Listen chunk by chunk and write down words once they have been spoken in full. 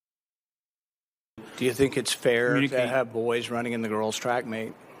Do you think it's fair to communicate. have boys running in the girls' track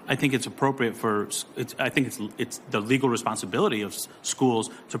meet? I think it's appropriate I think it's the legal responsibility of schools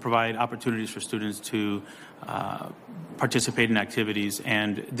to provide opportunities for students to participate in activities,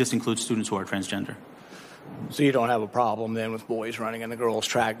 and this includes students who are transgender. So you don't have a problem then with boys running in the girls'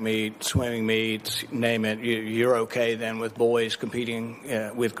 track meet, swimming meets, name it. You're okay then with boys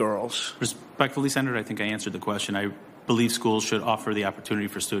competing with girls? Respectfully, Senator, I think I answered the question. I believe schools should offer the opportunity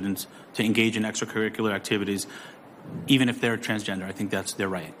for students to engage in extracurricular activities, even if they're transgender. I think that's their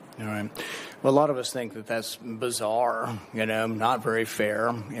right. All right. Well, a lot of us think that that's bizarre, not very fair.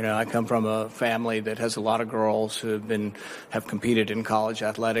 I come from a family that has a lot of girls who have competed in college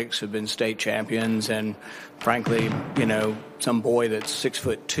athletics, have been state champions, and frankly, some boy that's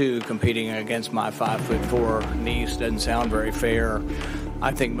 6'2" competing against my 5'4" niece doesn't sound very fair.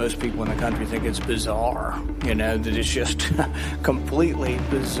 I think most people in the country think it's bizarre, that it's just completely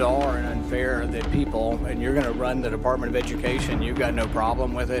bizarre and unfair that people, and you're going to run the Department of Education, you've got no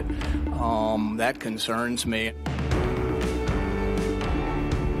problem with it. That concerns me.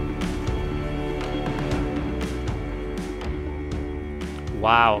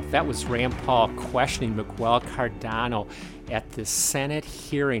 Wow, that was Rand Paul questioning Miguel Cardano at the Senate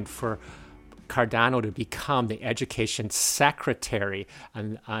hearing for Cardano to become the education secretary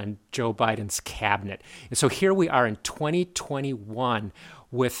on Joe Biden's cabinet. And so here we are in 2021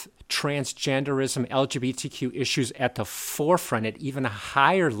 with transgenderism, LGBTQ issues at the forefront at even a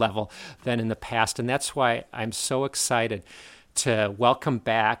higher level than in the past. And that's why I'm so excited to welcome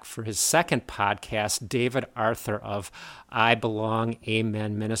back for his second podcast, David Arthur of I Belong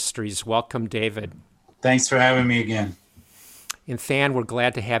Amen Ministries. Welcome, David. Thanks for having me again. And Than, we're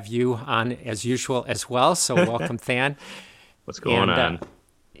glad to have you on as usual as well. So welcome, Than. What's going on?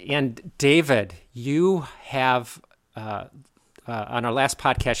 And David, you have, on our last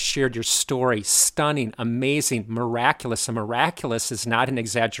podcast, shared your story. Stunning, amazing, miraculous. And miraculous is not an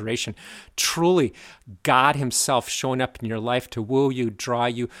exaggeration. Truly, God himself showing up in your life to woo you, draw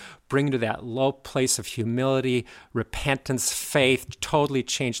you, bring you to that low place of humility, repentance, faith, totally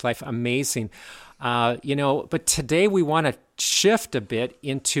changed life. Amazing. But today we want to shift a bit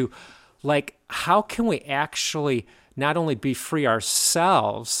into how can we actually not only be free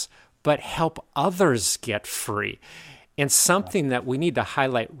ourselves, but help others get free? And something that we need to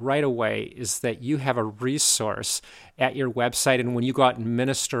highlight right away is that you have a resource at your website, and when you go out and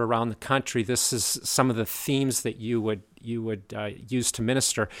minister around the country, this is some of the themes that you would use to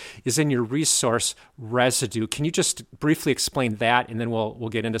minister, is in your resource, Residue. Can you just briefly explain that, and then we'll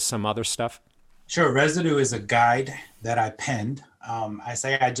get into some other stuff? Sure. Residue is a guide that I penned. I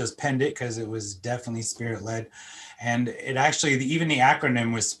say I just penned it because it was definitely spirit-led. And it actually, even the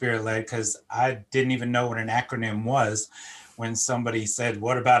acronym was spirit-led because I didn't even know what an acronym was when somebody said,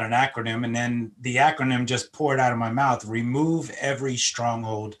 what about an acronym? And then the acronym just poured out of my mouth: remove every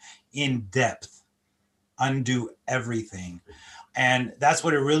stronghold in depth, undo everything. And that's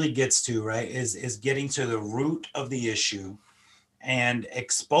what it really gets to, right? Is getting to the root of the issue and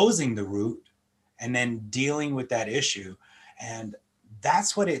exposing the root, and then dealing with that issue. And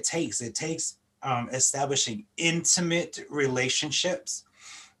that's what it takes. It takes establishing intimate relationships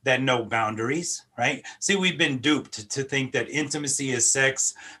that know boundaries, right? See, we've been duped to think that intimacy is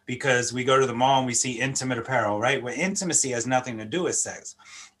sex because we go to the mall and we see intimate apparel, right? Well, intimacy has nothing to do with sex.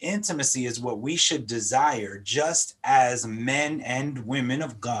 Intimacy is what we should desire, just as men and women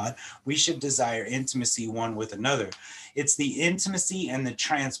of God, we should desire intimacy one with another. It's the intimacy and the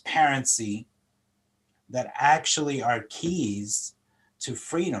transparency that actually are keys to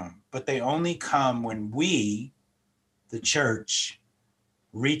freedom, but they only come when we, the church,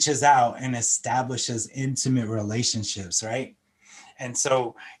 reaches out and establishes intimate relationships, right? And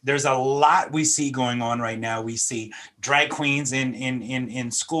so there's a lot we see going on right now. We see drag queens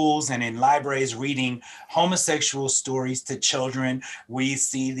in schools and in libraries reading homosexual stories to children. We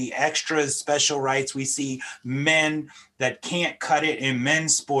see the extra special rights. We see men that can't cut it in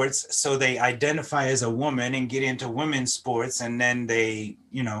men's sports, so they identify as a woman and get into women's sports, and then they,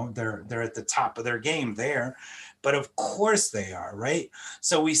 they're at the top of their game there. But of course they are, right?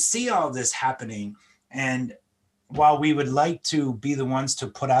 So we see all this happening, and while we would like to be the ones to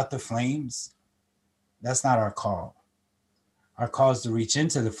put out the flames, that's not our call. Our call is to reach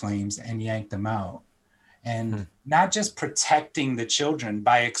into the flames and yank them out. And not just protecting the children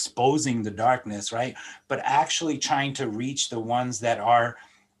by exposing the darkness, right? But actually trying to reach the ones that are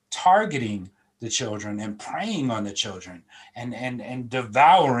targeting the children and preying on the children and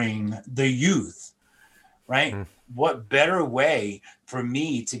devouring the youth, right? What better way for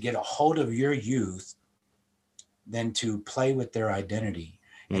me to get a hold of your youth than to play with their identity?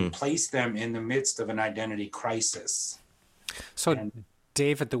 and place them in the midst of an identity crisis. So,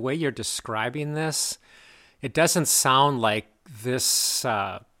 David, the way you're describing this, it doesn't sound like this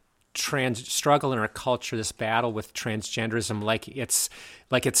struggle in our culture, this battle with transgenderism, like it's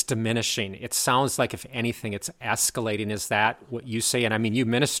diminishing. It sounds like, if anything, it's escalating. Is that what you say? And I mean, you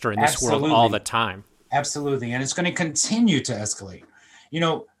minister in this world all the time. Absolutely. And it's going to continue to escalate. You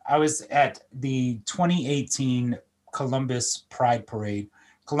know, I was at the 2018 Columbus Pride Parade.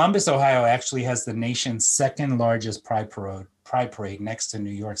 Columbus, Ohio actually has the nation's second largest pride parade next to New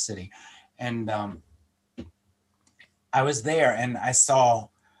York City. And I was there and I saw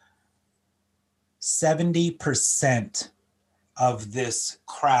 70% of this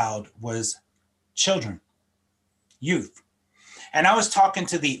crowd was children, youth. And I was talking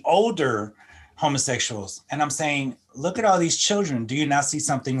to the older homosexuals and I'm saying, look at all these children. Do you not see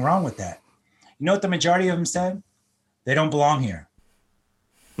something wrong with that? You know what the majority of them said? They don't belong here.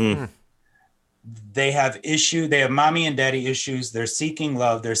 They have they have mommy and daddy issues. They're seeking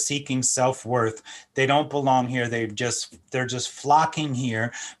love. They're seeking self-worth. They don't belong here. They're just flocking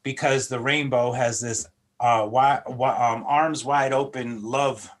here because the rainbow has this arms wide open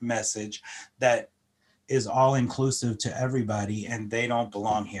love message that is all inclusive to everybody, and they don't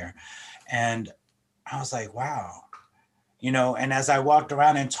belong here. And I was like, wow, you know, and as I walked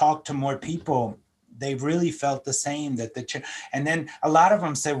around and talked to more people, they really felt the same, and then a lot of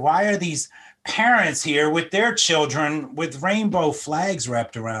them said, why are these parents here with their children with rainbow flags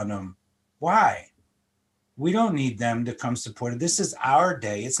wrapped around them? Why? We don't need them to come support it. This is our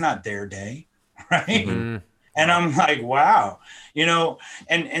day. It's not their day, right? Mm-hmm. And I'm like, wow, you know,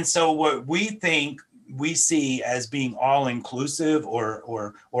 and so what we think we see as being all inclusive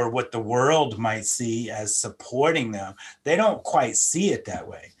or what the world might see as supporting them, they don't quite see it that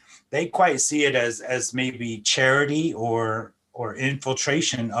way. They quite see it as maybe charity or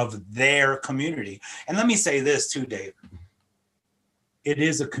infiltration of their community. And let me say this too, Dave. It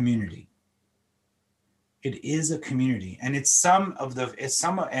is a community. It is a community, and it's the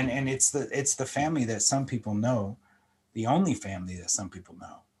family that some people know, the only family that some people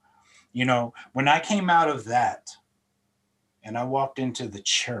know. You know, when I came out of that and I walked into the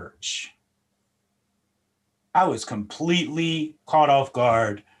church, I was completely caught off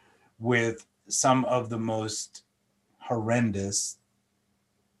guard with some of the most horrendous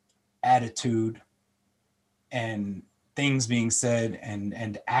attitude and things being said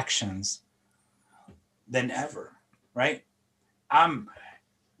and actions than ever, right?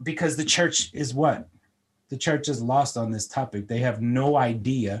 Because the church is what? The church is lost on this topic. They have no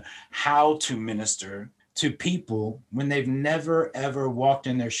idea how to minister to people when they've never ever walked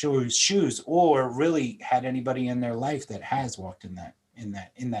in their shoes or really had anybody in their life that has walked in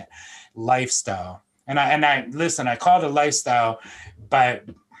that lifestyle. And I call it a lifestyle by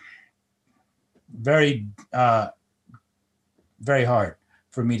very hard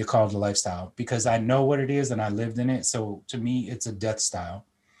for me to call it a lifestyle because I know what it is and I lived in it. So to me, it's a death style.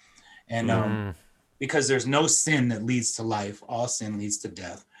 And because there's no sin that leads to life, all sin leads to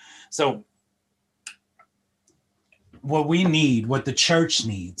death. So what the church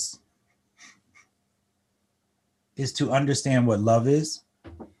needs is to understand what love is,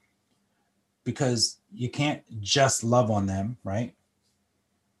 because you can't just love on them, right?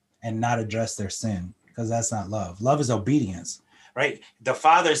 And not address their sin, because that's not love. Love is obedience, right? The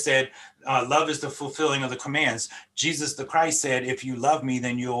Father said, love is the fulfilling of the commands. Jesus the Christ said, if you love me,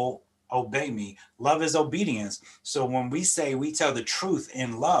 then you'll obey me. Love is obedience. So when we say we tell the truth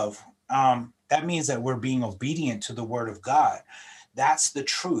in love, that means that we're being obedient to the word of God. That's the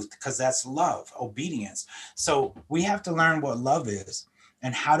truth, because that's love, obedience. So we have to learn what love is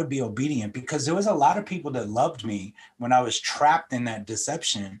and how to be obedient, because there was a lot of people that loved me when I was trapped in that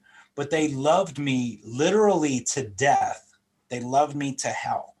deception, but they loved me literally to death. They loved me to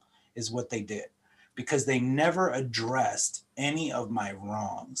hell is what they did, because they never addressed any of my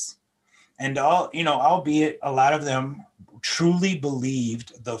wrongs. And albeit a lot of them truly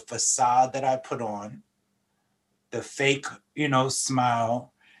believed the facade that I put on, the fake,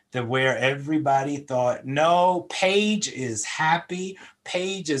 smile, that where everybody thought, no, Paige is happy,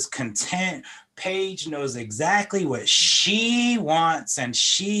 Paige is content, Paige knows exactly what she wants and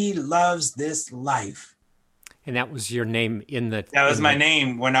she loves this life. And that was your name That was my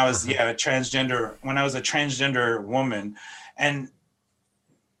name when I was, transgender, when I was a transgender woman. And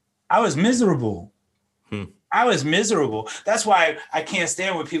I was miserable. I was miserable. That's why I can't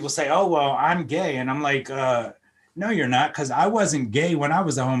stand when people say, oh, well, I'm gay. And I'm like, no, you're not, because I wasn't gay when I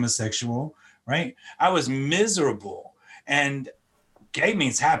was a homosexual, right? I was miserable, and gay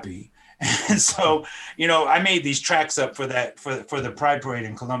means happy. And so, you know, I made these tracks up for that, for the Pride Parade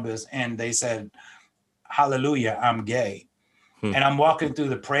in Columbus, and they said, "Hallelujah, I'm gay." And I'm walking through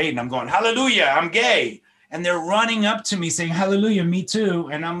the parade and I'm going, "Hallelujah, I'm gay." And they're running up to me saying, "Hallelujah, me too."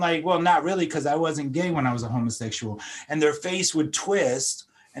 And I'm like, well, not really, because I wasn't gay when I was a homosexual. And their face would twist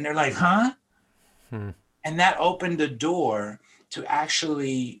and they're like, "Huh?" And that opened the door to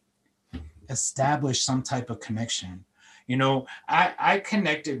actually establish some type of connection. You know, I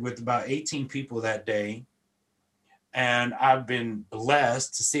connected with about 18 people that day. And I've been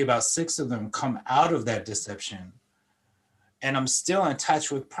blessed to see about 6 of them come out of that deception. And I'm still in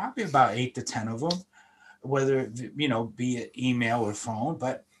touch with probably about 8 to 10 of them, whether, you know, be it email or phone,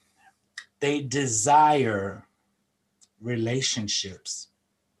 but they desire relationships,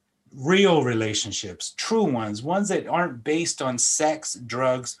 real relationships, true ones that aren't based on sex,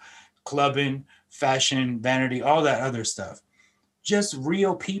 drugs, clubbing, fashion, vanity, all that other stuff. Just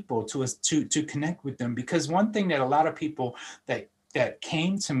real people to connect with them. Because one thing that a lot of people that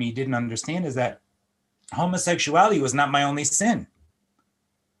came to me didn't understand is that homosexuality was not my only sin.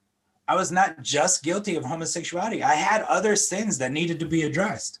 I was not just guilty of homosexuality. I had other sins that needed to be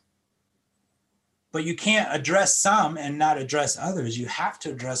addressed. But you can't address some and not address others. You have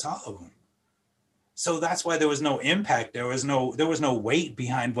to address all of them. So that's why there was no impact. There was no weight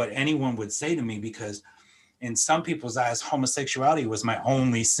behind what anyone would say to me, because in some people's eyes, homosexuality was my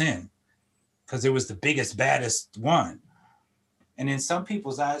only sin because it was the biggest, baddest one. And in some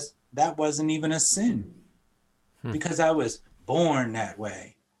people's eyes, that wasn't even a sin because I was born that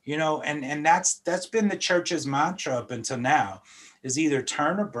way, you know, and that's been the church's mantra up until now, is either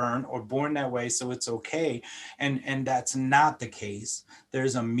turn or burn or born that way, so it's okay. And that's not the case.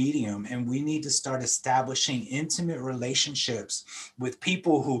 There's a medium, and we need to start establishing intimate relationships with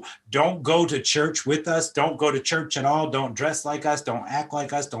people who don't go to church with us, don't go to church at all, don't dress like us, don't act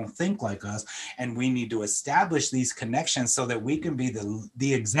like us, don't think like us. And we need to establish these connections so that we can be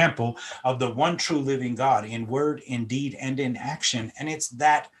the example of the one true living God in word, in deed, and in action. And it's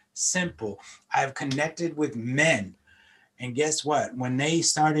that simple. I've connected with men. And guess what? When they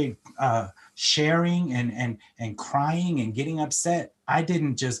started sharing and crying and getting upset, I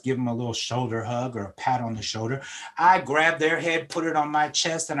didn't just give them a little shoulder hug or a pat on the shoulder. I grabbed their head, put it on my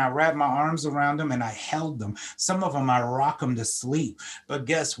chest, and I wrapped my arms around them and I held them. Some of them, I rock them to sleep. But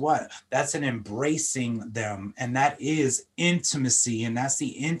guess what? That's an embracing them. And that is intimacy. And that's the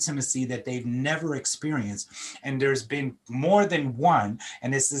intimacy that they've never experienced. And there's been more than one.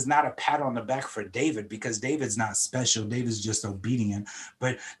 And this is not a pat on the back for David, because David's not special. David's just obedient.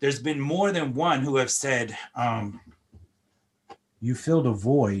 But there's been more than one who have said, "You filled a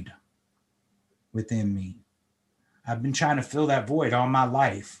void within me. I've been trying to fill that void all my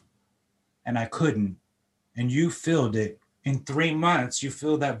life, and I couldn't. And you filled it. In 3 months, you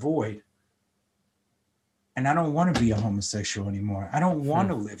filled that void. And I don't want to be a homosexual anymore. I don't want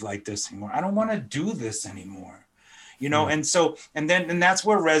to live like this anymore. I don't want to do this anymore." You know, and that's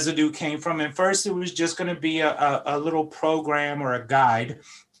where Residue came from. And first, it was just going to be a little program or a guide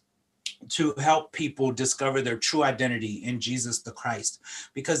to help people discover their true identity in Jesus the Christ,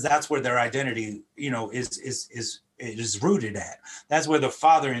 because that's where their identity, you know, is rooted at. That's where the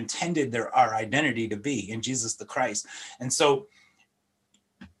Father intended our identity to be, in Jesus the Christ. And so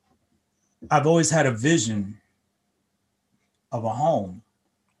I've always had a vision of a home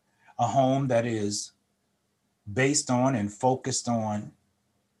that is based on and focused on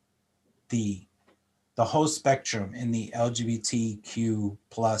the whole spectrum in the LGBTQ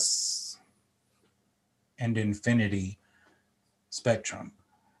plus and infinity spectrum.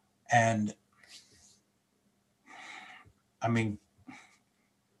 And I mean,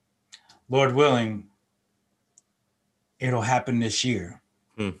 Lord willing, it'll happen this year.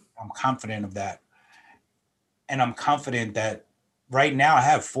 I'm confident of that. And I'm confident that right now I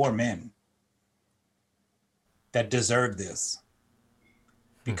have 4 men that deserve this,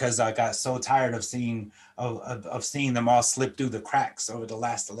 because I got so tired of seeing them all slip through the cracks over the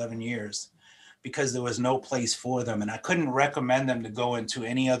last 11 years, because there was no place for them. And I couldn't recommend them to go into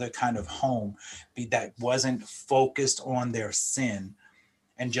any other kind of home that wasn't focused on their sin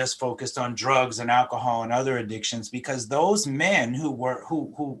and just focused on drugs and alcohol and other addictions, because those men who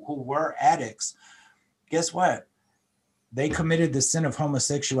were addicts, guess what? They committed the sin of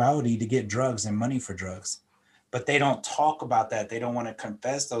homosexuality to get drugs and money for drugs. But they don't talk about that. They don't want to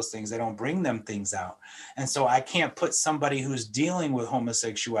confess those things. They don't bring them things out. And so I can't put somebody who's dealing with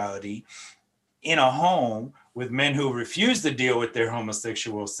homosexuality in a home with men who refuse to deal with their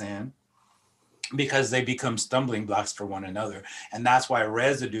homosexual sin because they become stumbling blocks for one another. And that's why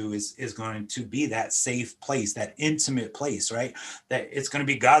residue is going to be that safe place, that intimate place, right? That it's going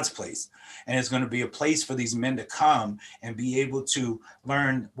to be God's place. And it's going to be a place for these men to come and be able to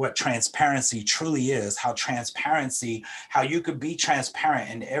learn what transparency truly is, how you could be transparent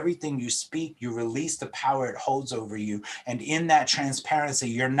in everything you speak, you release the power it holds over you. And in that transparency,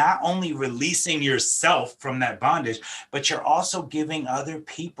 you're not only releasing yourself from that bondage, but you're also giving other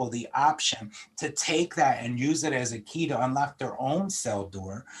people the option to take that and use it as a key to unlock their own cell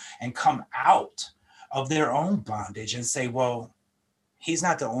door and come out of their own bondage and say, well, he's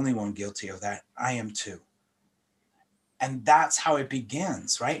not the only one guilty of that. I am too. And that's how it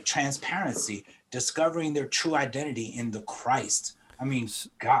begins, right? Transparency, discovering their true identity in the Christ. I mean,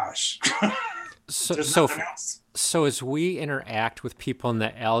 gosh. So as we interact with people in the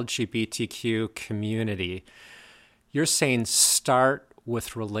LGBTQ community, you're saying start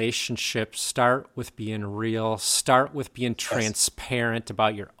with relationships, start with being real, start with being transparent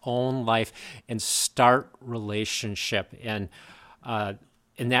about your own life, and start relationship. And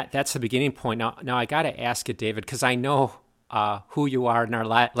that's the beginning point. Now I got to ask you, David, because I know who you are in our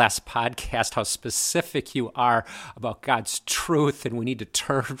last podcast, how specific you are about God's truth, and we need to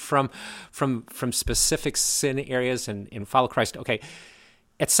turn from specific sin areas and follow Christ. Okay,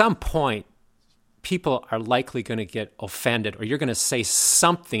 at some point, people are likely going to get offended, or you're going to say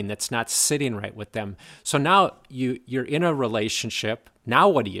something that's not sitting right with them. So now you're in a relationship. Now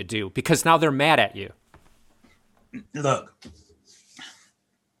what do you do? Because now they're mad at you. Look,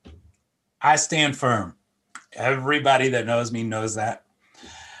 I stand firm. Everybody that knows me knows that.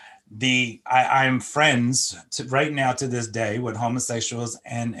 I'm friends right now to this day with homosexuals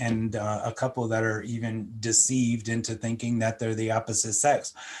and a couple that are even deceived into thinking that they're the opposite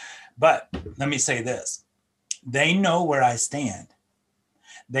sex. But let me say this. They know where I stand.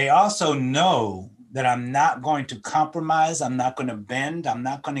 They also know that I'm not going to compromise. I'm not going to bend. I'm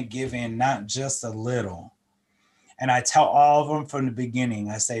not going to give in, not just a little. And I tell all of them from the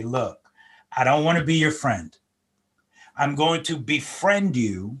beginning, I say, look, I don't want to be your friend. I'm going to befriend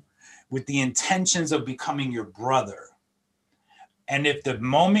you with the intentions of becoming your brother. And if the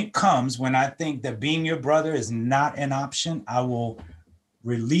moment comes when I think that being your brother is not an option, I will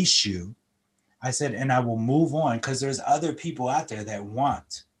release you. I said, and I will move on, because there's other people out there that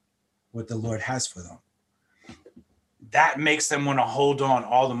want what the Lord has for them. That makes them want to hold on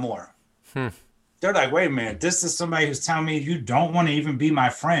all the more. They're like, wait a minute, this is somebody who's telling me you don't want to even be my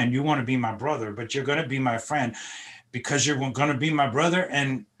friend. You want to be my brother, but you're going to be my friend because you're going to be my brother.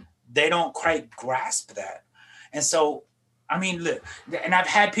 And they don't quite grasp that. And so, I mean, look, and I've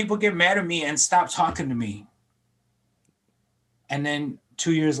had people get mad at me and stop talking to me. And then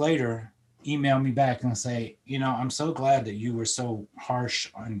 2 years later, email me back and say, I'm so glad that you were so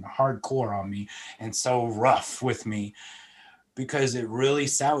harsh and hardcore on me and so rough with me, because it really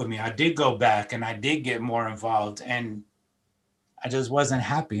sat with me. I did go back and I did get more involved, and I just wasn't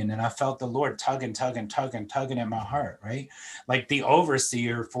happy. And then I felt the Lord tugging at my heart, right? Like the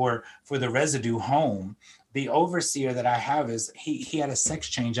overseer for the residue home, the overseer that I have is he had a sex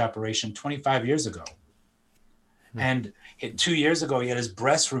change operation 25 years ago. And 2 years ago, he had his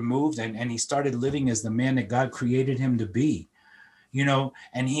breast removed and he started living as the man that God created him to be,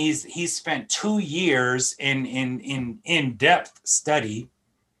 and he's spent 2 years in depth study.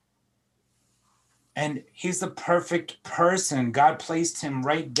 And he's the perfect person. God placed him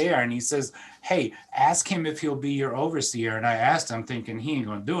right there. And he says, hey, ask him if he'll be your overseer. And I asked him thinking he ain't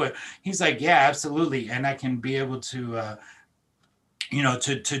going to do it. He's like, yeah, absolutely. And I can be able to,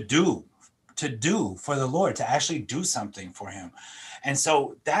 to do for the Lord, to actually do something for him. And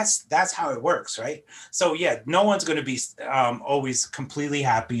so that's how it works, right? So yeah, no one's going to be always completely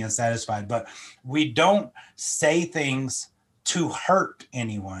happy and satisfied, but we don't say things to hurt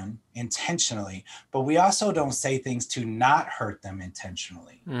anyone intentionally, but we also don't say things to not hurt them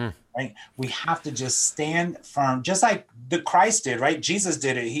intentionally, right? We have to just stand firm, just like the Christ did, right? Jesus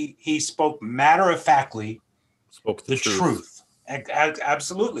did it. He spoke matter-of-factly, spoke the truth.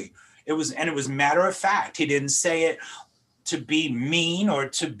 Absolutely. It was matter of fact. He didn't say it to be mean or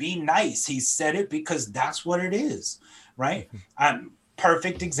to be nice. He said it because that's what it is, right?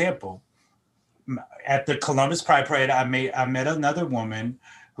 Perfect example. At the Columbus Pride Parade, I met another woman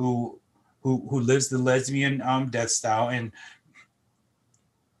who lives the lesbian death style, and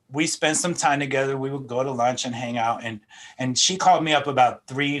we spent some time together. We would go to lunch and hang out, and she called me up about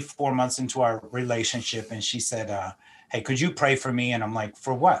 3-4 months into our relationship, and she said, "Hey, could you pray for me?" And I'm like,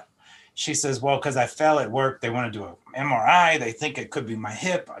 "For what?" She says, "Well, because I fell at work. They want to do an MRI. They think it could be my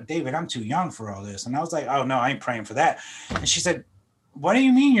hip. David, I'm too young for all this." And I was like, "Oh no, I ain't praying for that." And she said, what do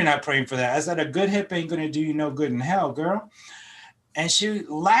you mean you're not praying for that? I said, a good hip ain't going to do you no good in hell, girl. And she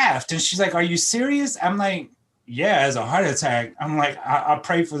laughed and she's like, are you serious? I'm like, yeah, as a heart attack. I'm like, I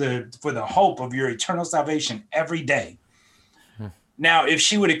pray for the hope of your eternal salvation every day. Now, if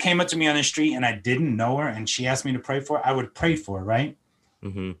she would have came up to me on the street and I didn't know her and she asked me to pray for her, I would pray for her, right?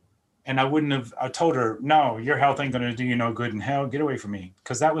 Mm-hmm. And I wouldn't have, I told her, no, your health ain't going to do you no good in hell. Get away from me.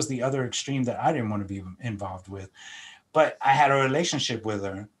 Because that was the other extreme that I didn't want to be involved with. But I had a relationship with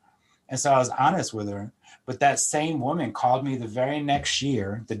her. And so I was honest with her. But that same woman called me the very next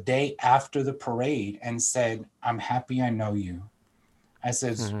year, the day after the parade, and said, I'm happy I know you. I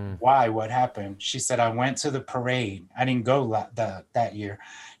said, why? What happened? She said, I went to the parade. I didn't go that year.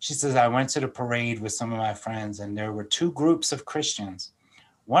 She says, I went to the parade with some of my friends, and there were two groups of Christians.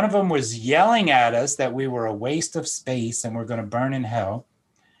 One of them was yelling at us that we were a waste of space and we're going to burn in hell.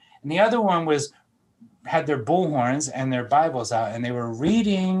 And the other one had their bullhorns and their Bibles out, and they were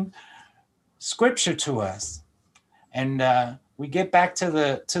reading scripture to us. And we get back to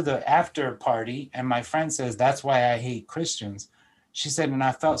the after party, and my friend says, that's why I hate Christians. She said, and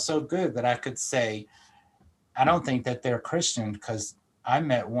I felt so good that I could say, I don't think that they're Christian because I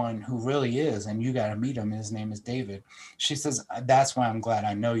met one who really is, and you got to meet him. His name is David. She says, that's why I'm glad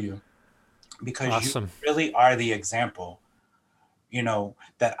I know you, because awesome. You really are the example,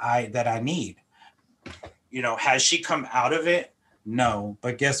 that I need. Has she come out of it? No,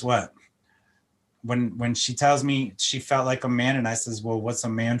 but guess what? When she tells me she felt like a man, and I says, well, what's a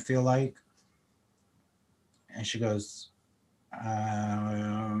man feel like? And she goes,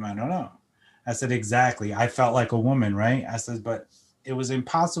 I don't know. I said, exactly. I felt like a woman, right? I said, but it was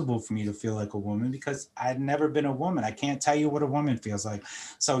impossible for me to feel like a woman because I'd never been a woman. I can't tell you what a woman feels like.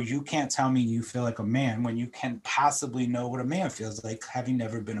 So you can't tell me you feel like a man when you can't possibly know what a man feels like, having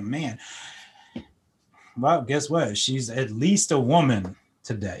never been a man. Well, guess what? She's at least a woman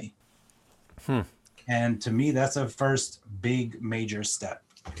today. And to me, that's a first big major step.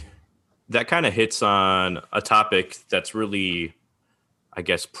 That kind of hits on a topic that's really, I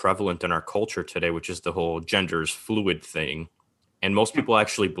guess, prevalent in our culture today, which is the whole gender's fluid thing. And most people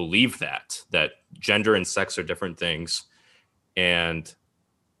actually believe that gender and sex are different things and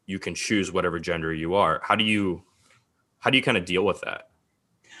you can choose whatever gender you are. How do you kind of deal with that?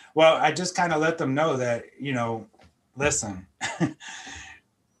 Well, I just kind of let them know that, listen,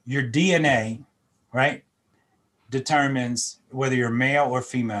 your DNA, right, determines whether you're male or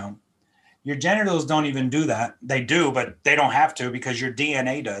female. Your genitals don't even do that. They do, but they don't have to because your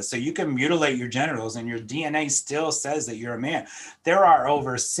DNA does. So you can mutilate your genitals and your DNA still says that you're a man. There are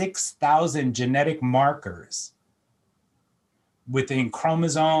over 6,000 genetic markers within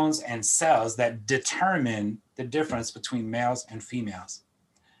chromosomes and cells that determine the difference between males and females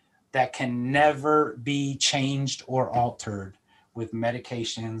that can never be changed or altered with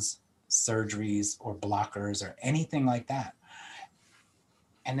medications, surgeries, or blockers or anything like that.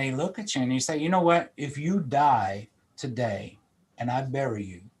 And they look at you and you say, you know what? If you die today and I bury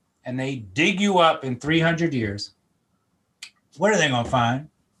you and they dig you up in 300 years, what are they going to find?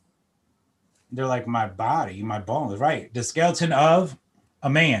 They're like, my body, my bones, right? The skeleton of a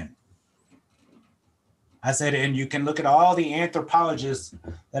man. I said, and you can look at all the anthropologists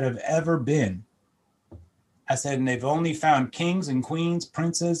that have ever been. I said, and they've only found kings and queens,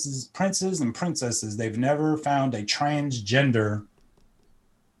 princes and princesses. They've never found a transgender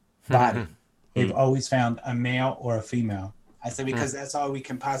body. They've always found a male or a female. I said, because that's all we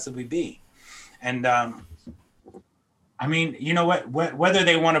can possibly be. And I mean, you know what, whether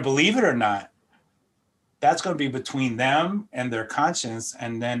they want to believe it or not, that's going to be between them and their conscience,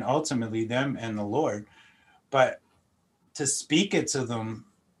 and then ultimately them and the Lord. But to speak it to them,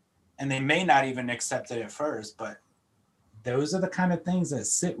 and they may not even accept it at first, but those are the kind of things that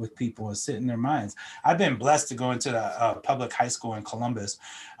sit with people and sit in their minds. I've been blessed to go into the public high school in Columbus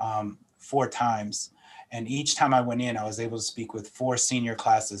 4 times. And each time I went in, I was able to speak with 4 senior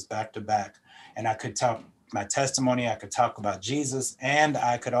classes back to back. And I could tell my testimony, I could talk about Jesus, and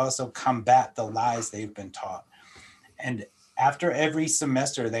I could also combat the lies they've been taught. And after every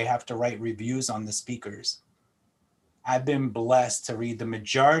semester, they have to write reviews on the speakers. I've been blessed to read the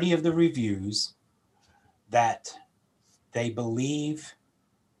majority of the reviews that they believe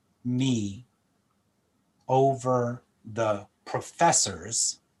me over the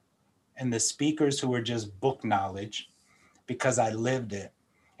professors and the speakers who are just book knowledge because I lived it.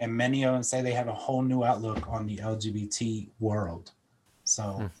 And many of them say they have a whole new outlook on the LGBT world.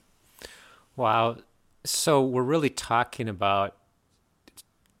 So. Wow. So we're really talking about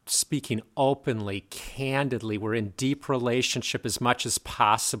speaking openly, candidly. We're in deep relationship as much as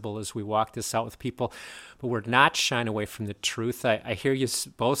possible as we walk this out with people, but we're not shying away from the truth. I hear you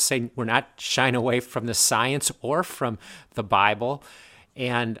both saying we're not shying away from the science or from the Bible.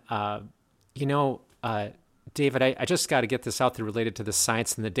 And, David, I just got to get this out there related to the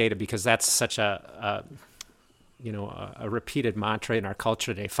science and the data, because that's such a repeated mantra in our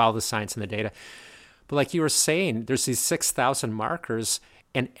culture today: follow the science and the data. But like you were saying, there's these 6,000 markers,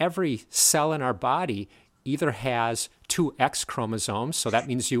 and every cell in our body either has 2 X chromosomes, so that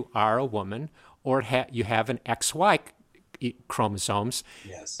means you are a woman, or you have an XY chromosomes,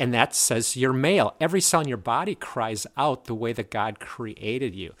 Yes. and that says you're male. Every cell in your body cries out the way that God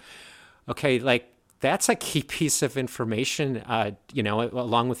created you. Okay, like that's a key piece of information,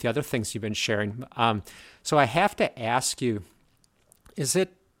 along with the other things you've been sharing. So I have to ask you, is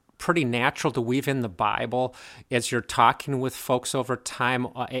it pretty natural to weave in the Bible as you're talking with folks over time?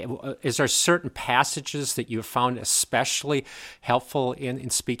 Is there certain passages that you've found especially helpful in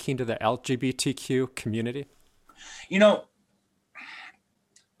speaking to the LGBTQ community?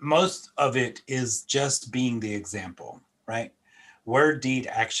 Most of it is just being the example, right? Word, deed,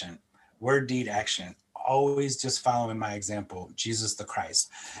 action. Word, deed, action. Always just following my example, Jesus the Christ.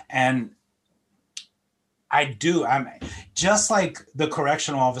 And I'm just like the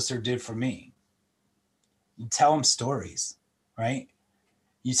correctional officer did for me. You tell them stories, right?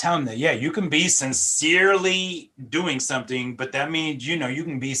 You tell them that, yeah, you can be sincerely doing something, but that means, you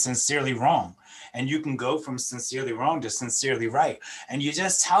can be sincerely wrong. And you can go from sincerely wrong to sincerely right. And you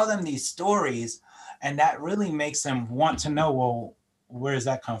just tell them these stories, and that really makes them want to know, well, where does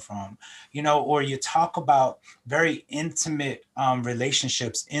that come from? Or you talk about very intimate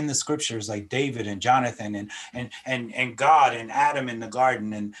relationships in the scriptures, like David and Jonathan and God and Adam in the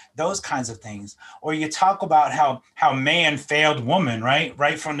garden and those kinds of things. Or you talk about how man failed woman,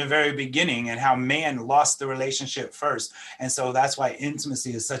 right from the very beginning, and how man lost the relationship first. And so that's why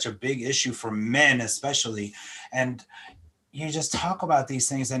intimacy is such a big issue for men, especially. And you just talk about these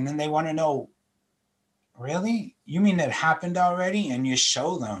things, and then they want to know, really? You mean it happened already? And you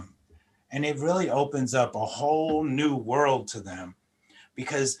show them. And it really opens up a whole new world to them,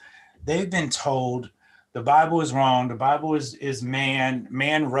 because they've been told the Bible is wrong. The Bible is man.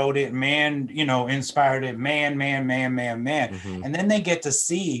 Man wrote it. Man, inspired it. Man. Mm-hmm. And then they get to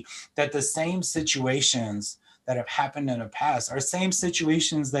see that the same situations that have happened in the past are same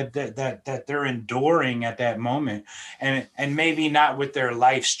situations that they're enduring at that moment, and maybe not with their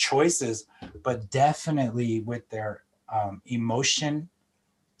life's choices, but definitely with their emotion,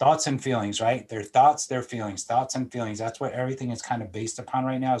 thoughts and feelings, right? Their thoughts, their feelings, thoughts and feelings. That's what everything is kind of based upon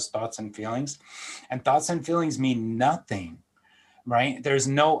right now, is thoughts and feelings. And thoughts and feelings mean nothing, right? There's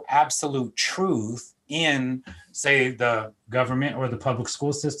no absolute truth in, say, the government or the public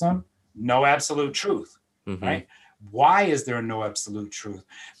school system. No absolute truth. Mm-hmm. Right? Why is there no absolute truth?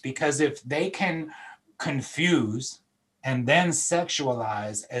 Because if they can confuse and then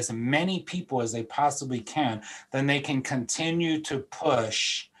sexualize as many people as they possibly can, then they can continue to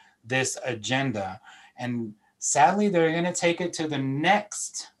push this agenda. And sadly, they're going to take it to the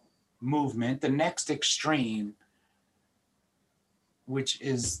next movement, the next extreme, which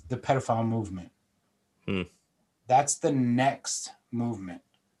is the pedophile movement. That's the next movement.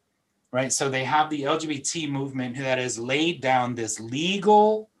 Right. So they have the LGBT movement that has laid down this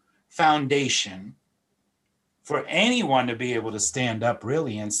legal foundation for anyone to be able to stand up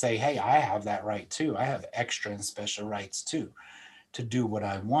really and say, hey, I have that right too. I have extra and special rights too, to do what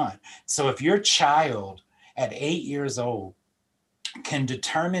I want. So if your child at 8 years old can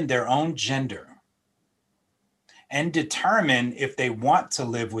determine their own gender and determine if they want to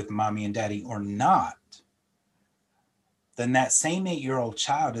live with mommy and daddy or not, then that same 8-year-old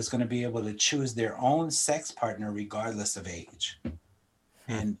child is going to be able to choose their own sex partner regardless of age.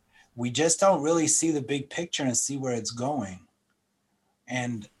 And we just don't really see the big picture and see where it's going.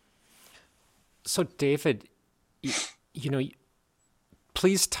 And so, David,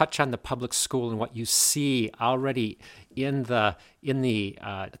 please touch on the public school and what you see already in the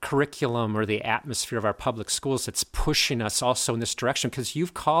curriculum or the atmosphere of our public schools that's pushing us also in this direction, because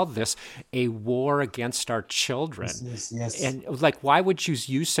you've called this a war against our children. Yes. And why would you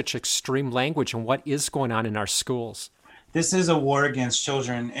use such extreme language, and what is going on in our schools? This is a war against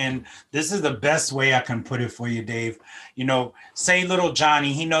children. And this is the best way I can put it for you, Dave. Say little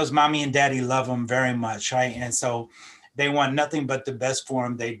Johnny, he knows mommy and daddy love him very much, right? And so they want nothing but the best for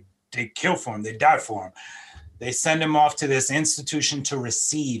him. They kill for him. They die for him. They send him off to this institution to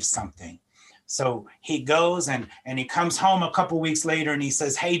receive something. So he goes and he comes home a couple weeks later and he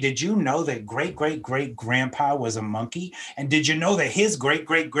says, hey, did you know that great grandpa was a monkey? And did you know that his great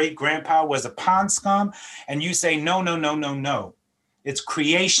grandpa was a pond scum? And you say, no, no, no, no, no. It's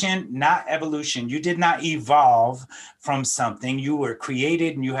creation, not evolution. You did not evolve from something. You were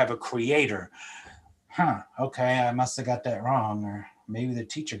created and you have a creator. Okay, I must have got that wrong, or maybe the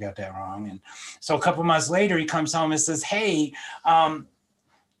teacher got that wrong. And so a couple months later, he comes home and says, hey,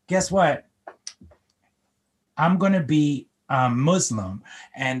 guess what? I'm going to be Muslim.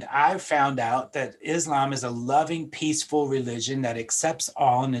 And I found out that Islam is a loving, peaceful religion that accepts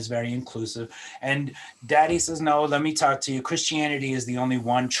all and is very inclusive. And Daddy says, no, let me talk to you. Christianity is the only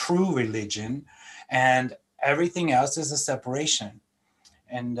one true religion, and everything else is a separation.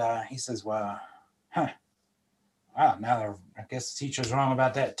 And he says, well, wow, now I guess the teacher's wrong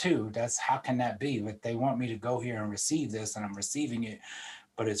about that too. How can that be? But they want me to go here and receive this, and I'm receiving it,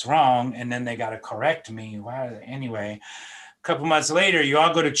 but it's wrong. And then they got to correct me. Anyway, a couple months later, you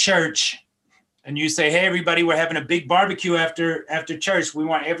all go to church and you say, hey, everybody, we're having a big barbecue after church. We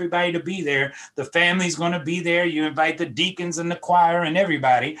want everybody to be there. The family's going to be there. You invite the deacons and the choir and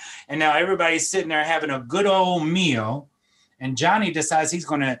everybody. And now everybody's sitting there having a good old meal. And Johnny decides he's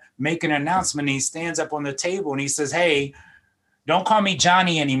going to make an announcement. He stands up on the table and he says, hey, don't call me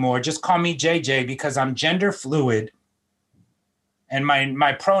Johnny anymore. Just call me JJ, because I'm gender fluid. And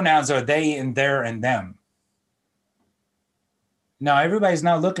my pronouns are they and their and them. Now, everybody's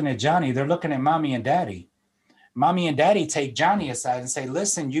not looking at Johnny. They're looking at mommy and daddy. Mommy and daddy take Johnny aside and say,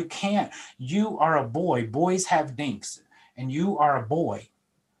 listen, you can't. You are a boy. Boys have dinks. And you are a boy.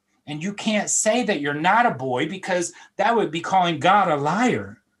 And you can't say that you're not a boy, because that would be calling God a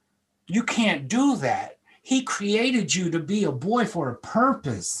liar. You can't do that. He created you to be a boy for a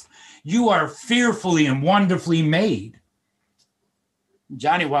purpose. You are fearfully and wonderfully made.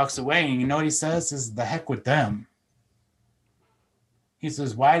 Johnny walks away, and you know what he says? Is the heck with them. He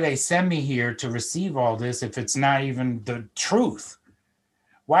says, why they send me here to receive all this if it's not even the truth?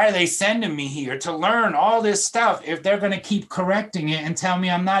 Why are they sending me here to learn all this stuff if they're going to keep correcting it and tell me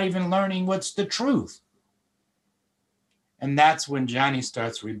I'm not even learning what's the truth? And that's when Johnny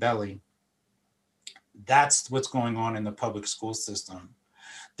starts rebelling. That's what's going on in the public school system.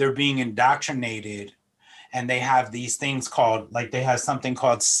 They're being indoctrinated, and they have these things called, like they have something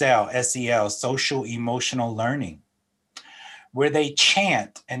called SEL, S-E-L, social emotional learning, where they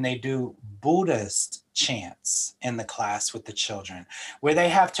chant and they do Buddhist chants in the class with the children, where they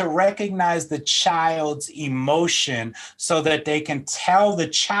have to recognize the child's emotion so that they can tell the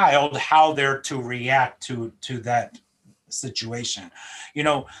child how they're to react to that situation. You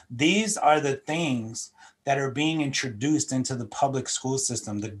know, these are the things that are being introduced into the public school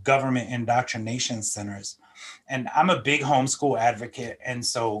system, the government indoctrination centers. And I'm a big homeschool advocate. And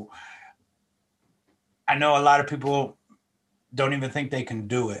so I know a lot of people don't even think they can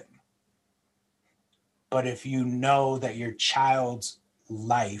do it. But if you know that your child's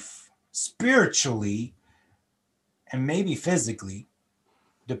life spiritually and maybe physically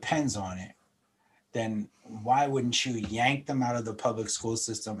depends on it, then why wouldn't you yank them out of the public school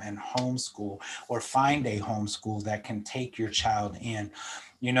system and homeschool, or find a homeschool that can take your child in?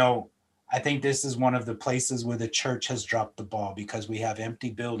 You know, I think this is one of the places where the church has dropped the ball, because we have empty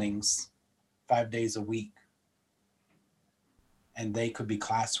buildings 5 days a week. And they could be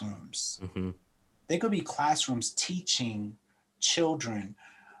classrooms. Mm-hmm. They could be classrooms teaching children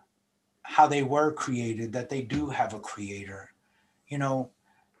how they were created, that they do have a creator. You know,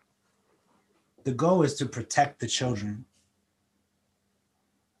 the goal is to protect the children.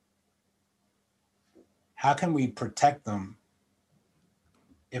 How can we protect them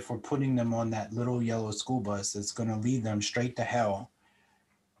if we're putting them on that little yellow school bus that's going to lead them straight to hell?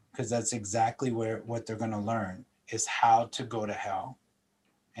 Because that's exactly what they're going to learn, is how to go to hell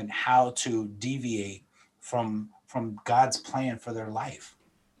and how to deviate from God's plan for their life.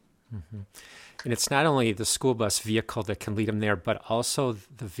 Mm-hmm. And it's not only the school bus vehicle that can lead them there, but also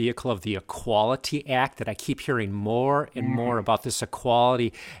the vehicle of the Equality Act that I keep hearing more and more about, this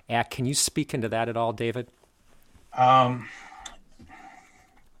Equality Act. Can you speak into that at all, David? That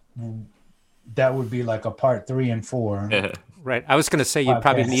would be like a part 3 and 4. Right. I was going to say you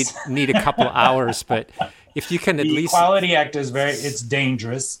probably need a couple hours, but if you can at least... The Equality Act is it's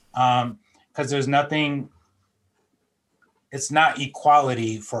dangerous, because there's nothing... It's not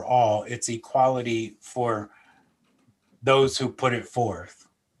equality for all. It's equality for those who put it forth.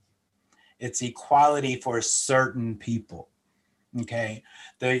 It's equality for certain people. Okay.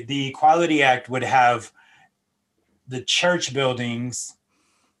 The Equality Act would have the church buildings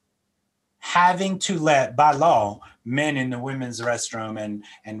having to let, by law, men in the women's restroom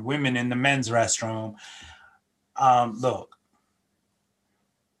and women in the men's restroom. Look,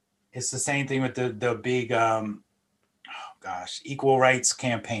 it's the same thing with the big, equal rights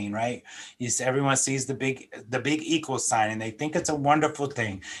campaign, right? Everyone sees the big equal sign and they think it's a wonderful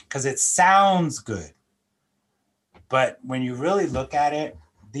thing because it sounds good. But when you really look at it,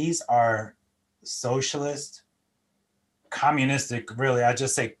 these are socialist, communistic, really, I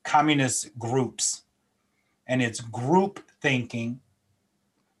just say communist groups. And it's group thinking.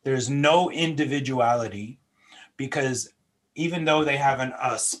 There's no individuality because even though they have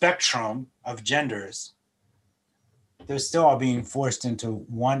a spectrum of genders, they're still all being forced into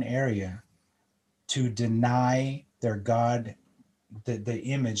one area to deny their God, the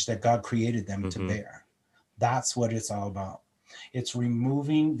image that God created them to bear. That's what it's all about. It's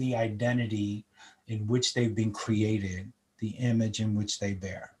removing the identity in which they've been created, the image in which they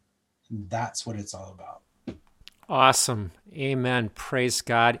bear. That's what it's all about. Awesome. Amen. Praise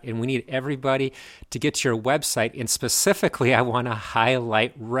God. And we need everybody to get to your website. And specifically, I want to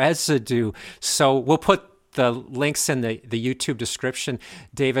highlight Residue. So we'll put the links in the YouTube description,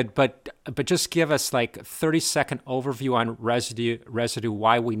 David, but just give us like a 30-second overview on Residue,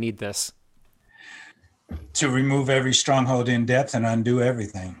 why we need this. To remove every stronghold in depth and undo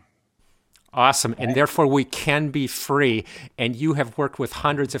everything. Awesome. And therefore we can be free. And you have worked with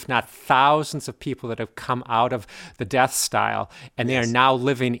hundreds, if not thousands of people that have come out of the death style, and they are now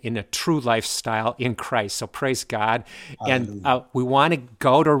living in a true lifestyle in Christ. So praise God. Hallelujah. And we want to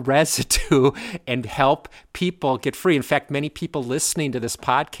go to Residue and help people get free. In fact, many people listening to this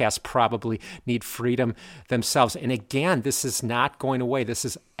podcast probably need freedom themselves. And again, this is not going away. This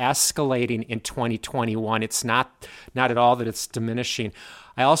is escalating in 2021. It's not at all that it's diminishing.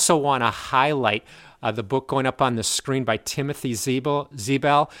 I also want to highlight the book going up on the screen by Timothy Zebel.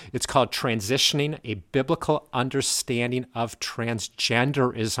 It's called Transitioning, A Biblical Understanding of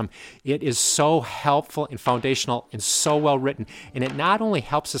Transgenderism. It is so helpful and foundational and so well written. And it not only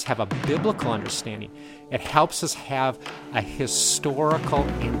helps us have a biblical understanding, it helps us have a historical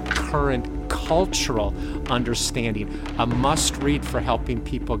and current cultural understanding, a must-read for helping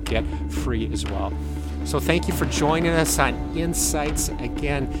people get free as well. So thank you for joining us on Insights.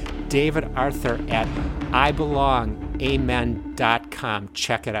 Again, David Arthur at IBelongAmen.com.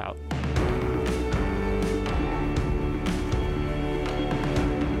 Check it out.